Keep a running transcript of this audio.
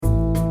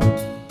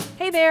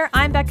there,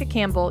 I'm Becca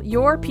Campbell,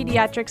 your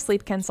pediatric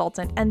sleep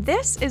consultant, and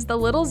this is the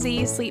Little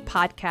Z Sleep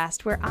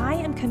Podcast, where I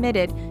am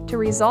committed to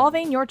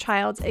resolving your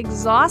child's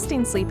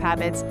exhausting sleep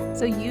habits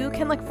so you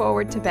can look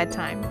forward to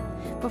bedtime.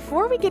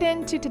 Before we get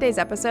into today's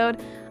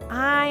episode,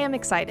 I am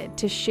excited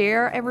to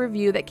share a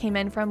review that came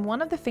in from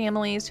one of the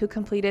families who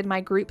completed my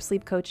group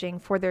sleep coaching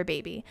for their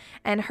baby.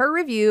 And her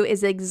review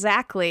is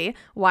exactly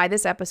why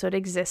this episode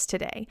exists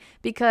today,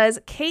 because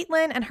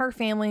Caitlin and her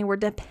family were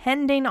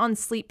depending on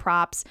sleep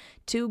props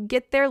to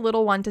get their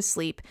little one to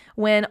sleep,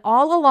 when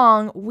all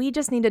along we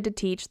just needed to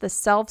teach the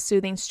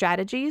self-soothing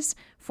strategies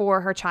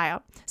for her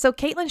child. So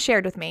Caitlin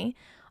shared with me,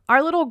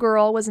 our little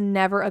girl was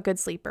never a good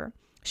sleeper.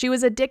 She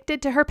was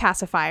addicted to her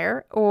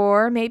pacifier,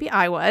 or maybe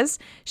I was.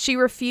 She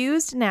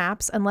refused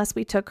naps unless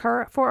we took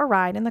her for a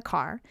ride in the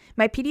car.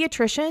 My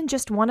pediatrician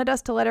just wanted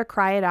us to let her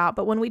cry it out,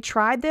 but when we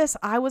tried this,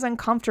 I was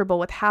uncomfortable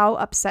with how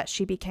upset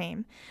she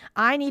became.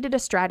 I needed a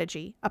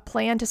strategy, a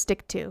plan to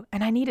stick to,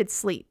 and I needed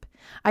sleep.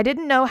 I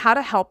didn't know how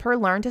to help her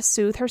learn to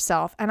soothe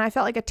herself, and I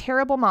felt like a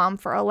terrible mom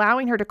for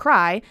allowing her to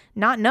cry,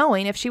 not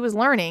knowing if she was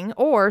learning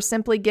or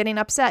simply getting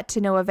upset to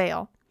no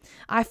avail.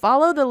 I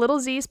followed the Little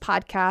Z's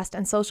podcast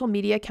and social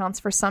media accounts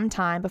for some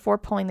time before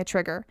pulling the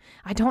trigger.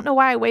 I don't know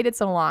why I waited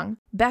so long.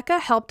 Becca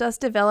helped us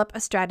develop a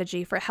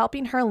strategy for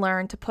helping her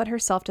learn to put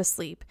herself to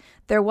sleep.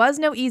 There was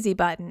no easy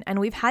button, and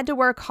we've had to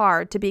work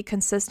hard to be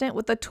consistent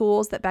with the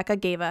tools that Becca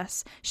gave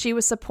us. She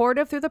was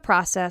supportive through the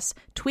process,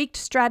 tweaked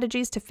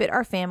strategies to fit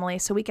our family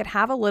so we could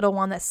have a little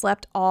one that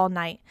slept all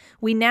night.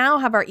 We now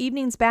have our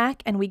evenings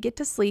back, and we get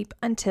to sleep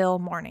until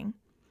morning.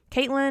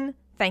 Caitlin,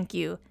 thank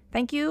you.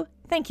 Thank you.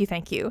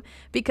 Thank you,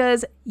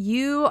 because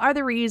you are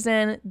the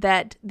reason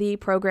that the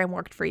program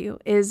worked for you,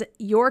 is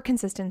your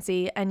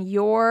consistency and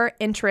your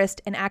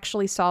interest in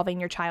actually solving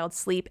your child's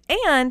sleep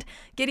and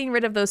getting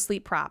rid of those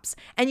sleep props.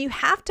 And you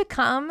have to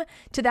come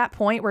to that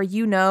point where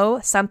you know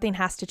something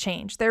has to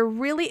change. There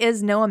really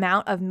is no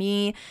amount of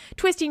me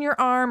twisting your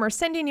arm or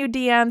sending you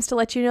DMs to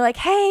let you know, like,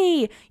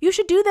 hey, you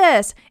should do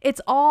this. It's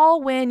all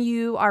when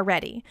you are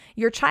ready.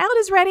 Your child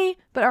is ready,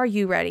 but are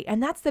you ready?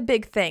 And that's the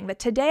big thing that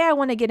today I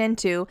want to get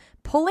into,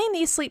 pulling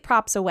these sleep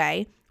props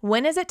away.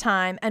 When is it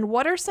time? And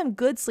what are some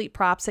good sleep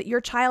props that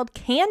your child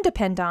can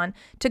depend on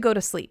to go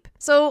to sleep?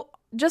 So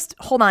just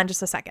hold on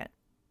just a second.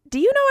 Do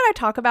you know what I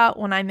talk about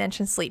when I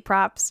mention sleep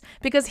props?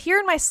 Because here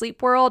in my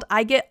sleep world,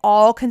 I get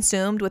all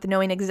consumed with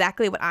knowing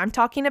exactly what I'm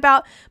talking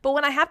about. But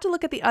when I have to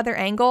look at the other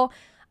angle,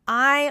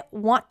 I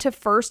want to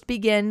first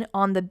begin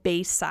on the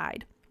base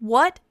side.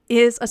 What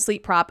is a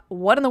sleep prop?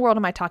 What in the world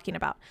am I talking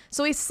about?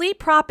 So a sleep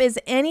prop is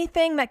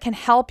anything that can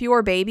help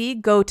your baby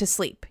go to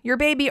sleep, your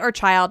baby or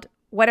child,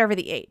 whatever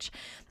the age.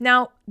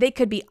 Now, they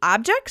could be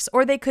objects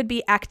or they could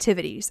be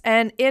activities.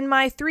 And in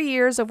my 3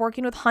 years of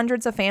working with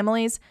hundreds of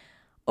families,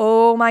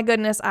 oh my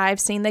goodness, I've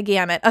seen the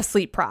gamut of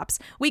sleep props.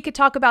 We could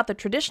talk about the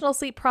traditional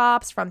sleep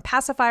props from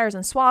pacifiers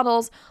and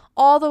swaddles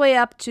all the way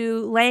up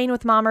to laying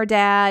with mom or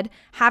dad,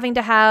 having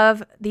to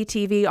have the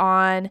TV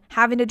on,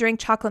 having to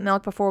drink chocolate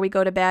milk before we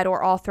go to bed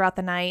or all throughout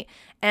the night,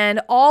 and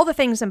all the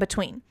things in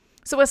between.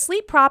 So a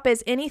sleep prop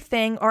is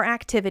anything or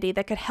activity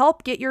that could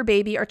help get your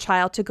baby or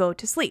child to go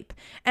to sleep.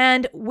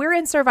 And we're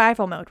in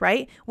survival mode,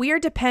 right? We are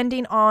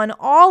depending on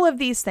all of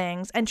these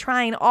things and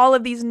trying all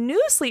of these new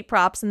sleep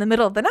props in the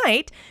middle of the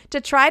night to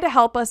try to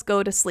help us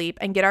go to sleep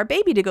and get our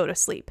baby to go to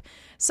sleep.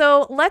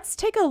 So let's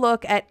take a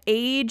look at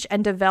age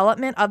and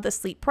development of the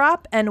sleep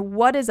prop and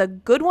what is a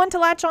good one to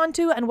latch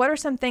onto and what are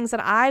some things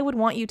that I would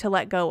want you to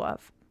let go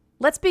of.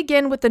 Let's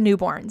begin with the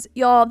newborns.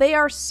 Y'all, they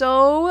are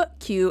so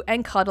cute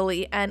and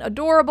cuddly and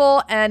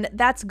adorable, and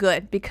that's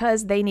good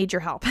because they need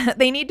your help.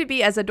 They need to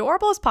be as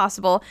adorable as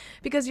possible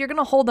because you're going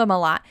to hold them a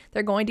lot.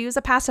 They're going to use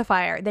a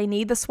pacifier. They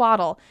need the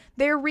swaddle.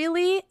 There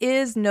really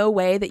is no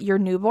way that your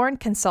newborn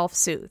can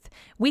self-soothe.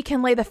 We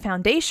can lay the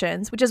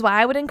foundations, which is why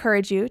I would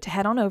encourage you to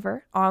head on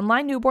over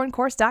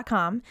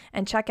onlinenewborncourse.com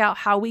and check out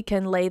how we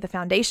can lay the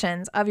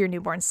foundations of your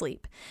newborn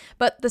sleep.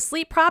 But the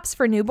sleep props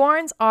for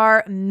newborns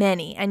are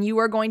many, and you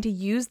are going to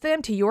use them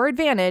to your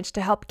advantage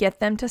to help get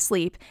them to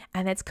sleep,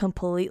 and it's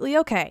completely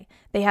okay.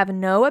 They have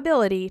no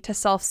ability to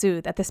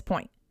self-soothe at this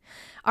point.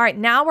 All right,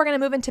 now we're going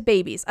to move into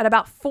babies. At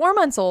about 4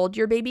 months old,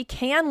 your baby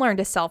can learn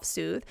to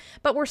self-soothe,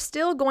 but we're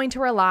still going to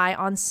rely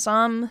on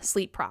some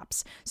sleep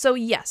props. So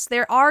yes, they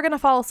are going to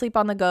fall asleep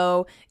on the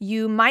go.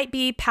 You might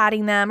be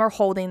patting them or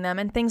holding them,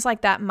 and things like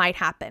that might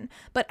happen.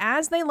 But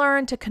as they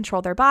learn to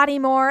control their body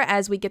more,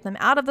 as we get them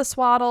out of the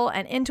swaddle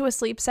and into a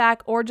sleep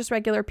sack or just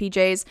regular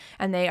PJs,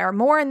 and they are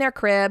more in their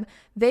crib,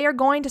 they are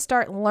going to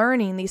start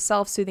learning these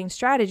self-soothing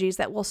strategies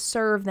that will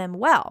serve them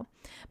well.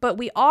 But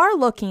we are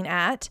looking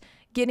at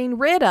getting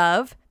rid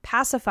of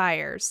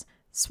pacifiers,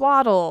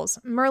 swaddles,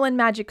 Merlin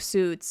magic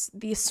suits,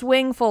 the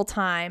swing full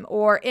time,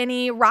 or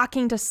any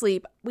rocking to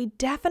sleep. We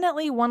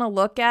definitely want to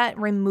look at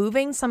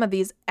removing some of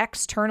these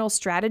external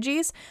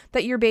strategies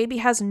that your baby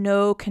has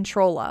no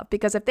control of,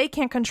 because if they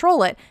can't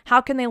control it,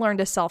 how can they learn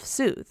to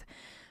self-soothe?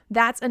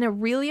 That's a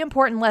really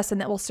important lesson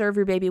that will serve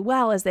your baby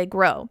well as they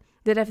grow.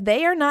 that if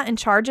they are not in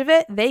charge of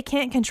it, they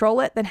can't control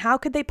it, then how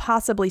could they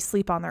possibly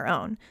sleep on their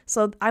own?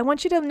 So I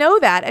want you to know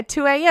that at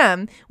 2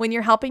 a.m. when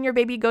you're helping your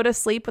baby go to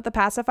sleep with the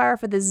pacifier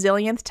for the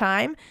zillionth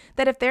time,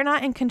 that if they're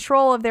not in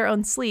control of their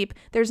own sleep,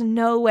 there's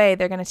no way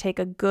they're going to take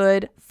a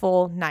good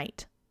full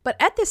night. But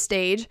at this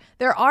stage,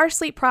 there are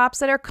sleep props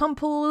that are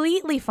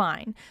completely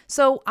fine.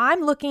 So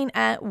I'm looking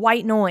at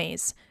white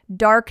noise,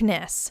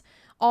 darkness.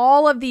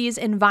 All of these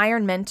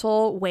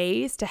environmental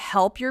ways to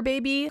help your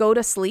baby go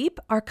to sleep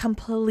are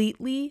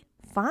completely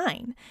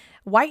fine.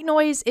 White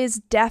noise is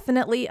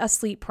definitely a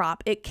sleep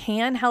prop. It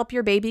can help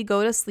your baby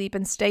go to sleep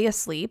and stay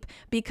asleep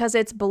because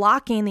it's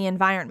blocking the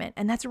environment.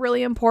 And that's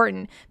really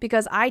important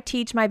because I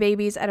teach my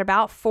babies at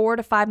about 4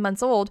 to 5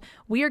 months old,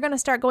 we are going to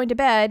start going to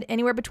bed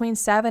anywhere between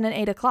 7 and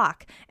 8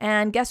 o'clock.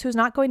 And guess who's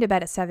not going to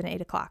bed at 7, 8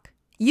 o'clock?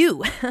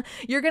 You.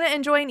 You're going to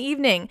enjoy an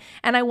evening,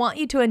 and I want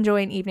you to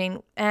enjoy an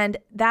evening, and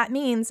that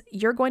means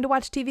you're going to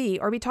watch TV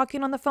or be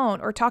talking on the phone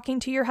or talking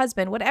to your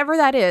husband, whatever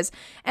that is,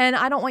 and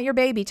I don't want your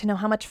baby to know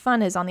how much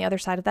fun is on the other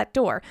side of that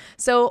door.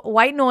 So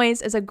white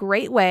noise is a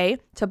great way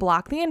to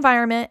block the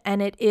environment,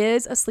 and it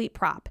is a sleep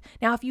prop.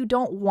 Now, if you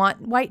don't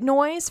want white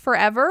noise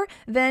forever,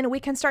 then we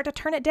can start to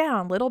turn it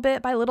down little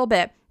bit by little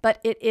bit, but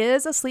it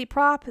is a sleep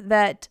prop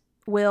that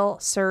will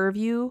serve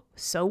you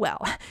so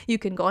well. You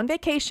can go on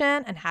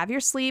vacation and have your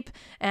sleep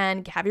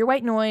and have your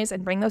white noise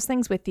and bring those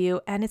things with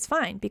you, and it's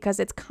fine because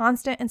it's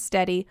constant and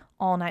steady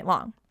all night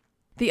long.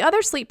 The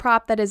other sleep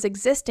prop that is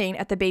existing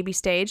at the baby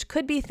stage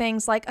could be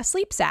things like a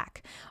sleep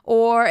sack,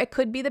 or it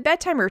could be the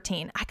bedtime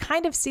routine. I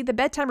kind of see the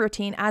bedtime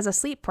routine as a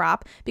sleep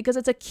prop because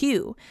it's a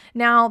cue.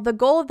 Now, the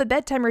goal of the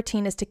bedtime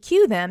routine is to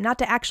cue them, not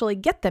to actually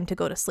get them to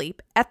go to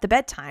sleep at the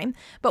bedtime,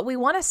 but we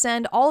want to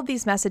send all of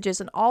these messages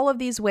in all of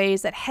these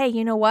ways that, hey,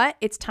 you know what?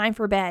 It's time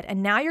for bed.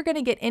 And now you're going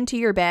to get into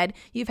your bed.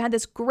 You've had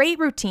this great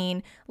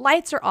routine.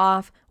 Lights are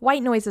off,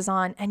 white noise is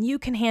on, and you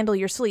can handle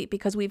your sleep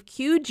because we've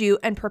cued you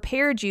and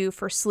prepared you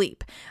for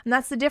sleep. And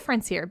that's the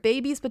difference here.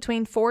 Babies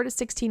between 4 to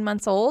 16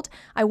 months old,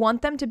 I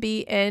want them to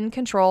be in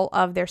control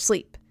of their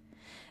sleep.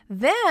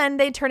 Then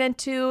they turn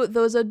into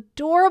those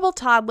adorable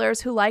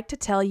toddlers who like to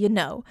tell you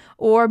no,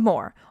 or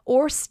more,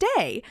 or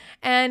stay.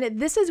 And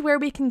this is where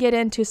we can get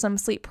into some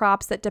sleep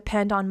props that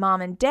depend on mom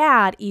and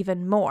dad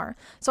even more.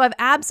 So I've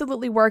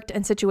absolutely worked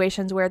in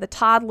situations where the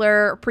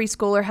toddler or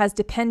preschooler has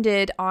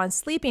depended on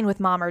sleeping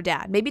with mom or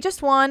dad, maybe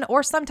just one,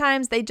 or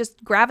sometimes they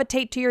just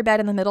gravitate to your bed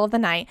in the middle of the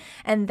night.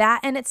 And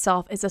that in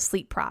itself is a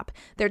sleep prop.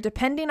 They're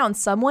depending on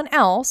someone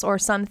else or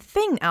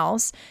something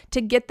else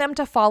to get them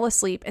to fall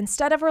asleep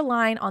instead of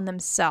relying on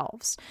themselves.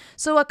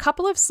 So a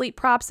couple of sleep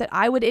props that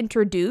I would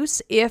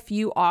introduce if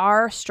you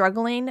are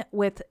struggling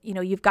with,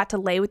 you've got to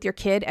lay with your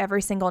kid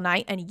every single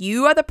night and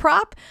you are the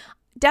prop,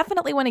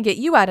 definitely want to get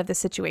you out of this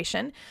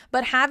situation,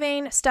 but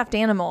having stuffed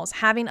animals,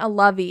 having a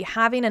lovey,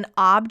 having an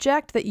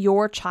object that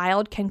your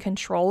child can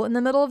control in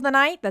the middle of the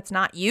night that's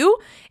not you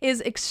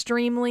is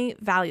extremely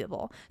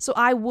valuable. So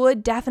I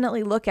would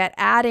definitely look at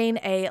adding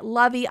a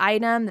lovey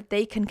item that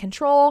they can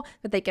control,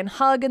 that they can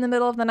hug in the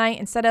middle of the night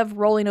instead of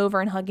rolling over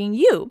and hugging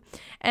you.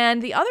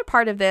 And the other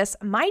part of this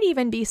might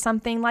even be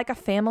something like a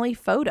family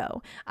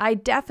photo. I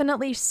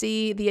definitely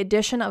see the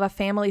addition of a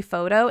family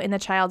photo in the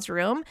child's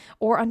room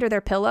or under their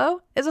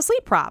pillow is a sleep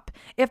prop.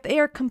 If they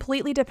are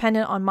completely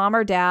dependent on mom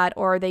or dad,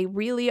 or they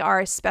really are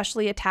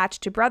especially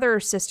attached to brother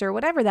or sister,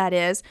 whatever that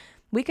is,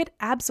 we could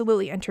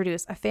absolutely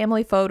introduce a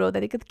family photo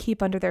that they could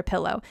keep under their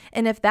pillow.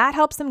 And if that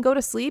helps them go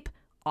to sleep,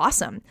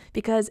 awesome,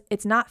 because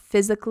it's not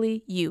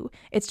physically you.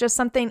 It's just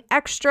something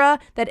extra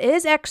that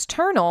is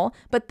external,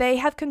 but they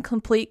have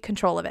complete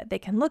control of it. They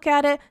can look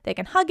at it, they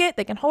can hug it,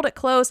 they can hold it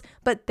close,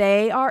 but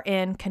they are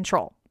in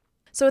control.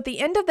 So at the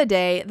end of the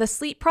day, the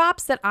sleep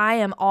props that I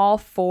am all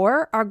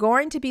for are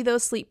going to be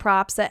those sleep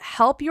props that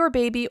help your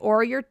baby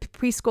or your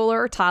preschooler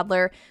or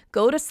toddler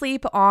go to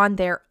sleep on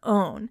their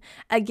own.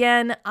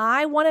 Again,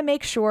 I want to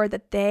make sure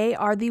that they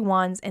are the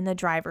ones in the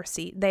driver's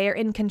seat. They are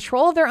in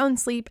control of their own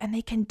sleep and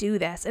they can do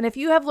this. And if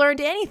you have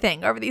learned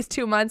anything over these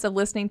 2 months of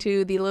listening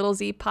to the Little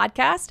Z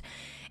podcast,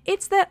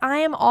 it's that I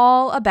am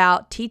all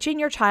about teaching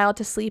your child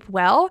to sleep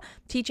well,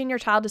 teaching your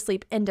child to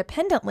sleep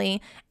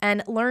independently,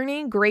 and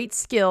learning great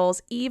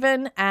skills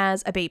even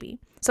as a baby.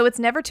 So it's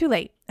never too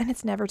late and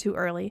it's never too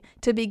early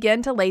to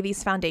begin to lay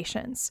these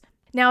foundations.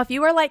 Now, if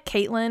you are like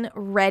Caitlin,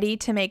 ready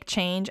to make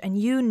change, and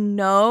you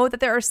know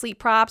that there are sleep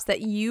props that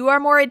you are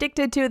more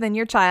addicted to than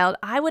your child,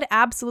 I would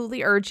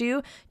absolutely urge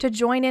you to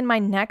join in my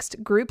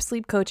next group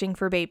sleep coaching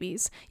for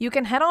babies. You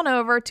can head on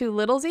over to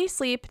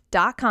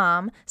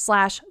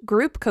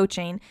littlezsleep.com/group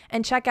coaching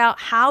and check out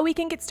how we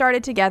can get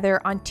started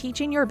together on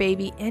teaching your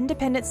baby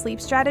independent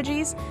sleep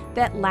strategies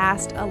that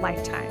last a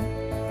lifetime.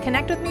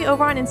 Connect with me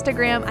over on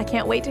Instagram. I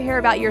can't wait to hear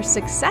about your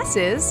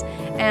successes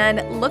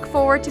and look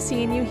forward to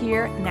seeing you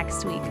here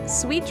next week.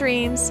 Sweet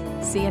dreams.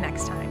 See you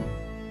next time.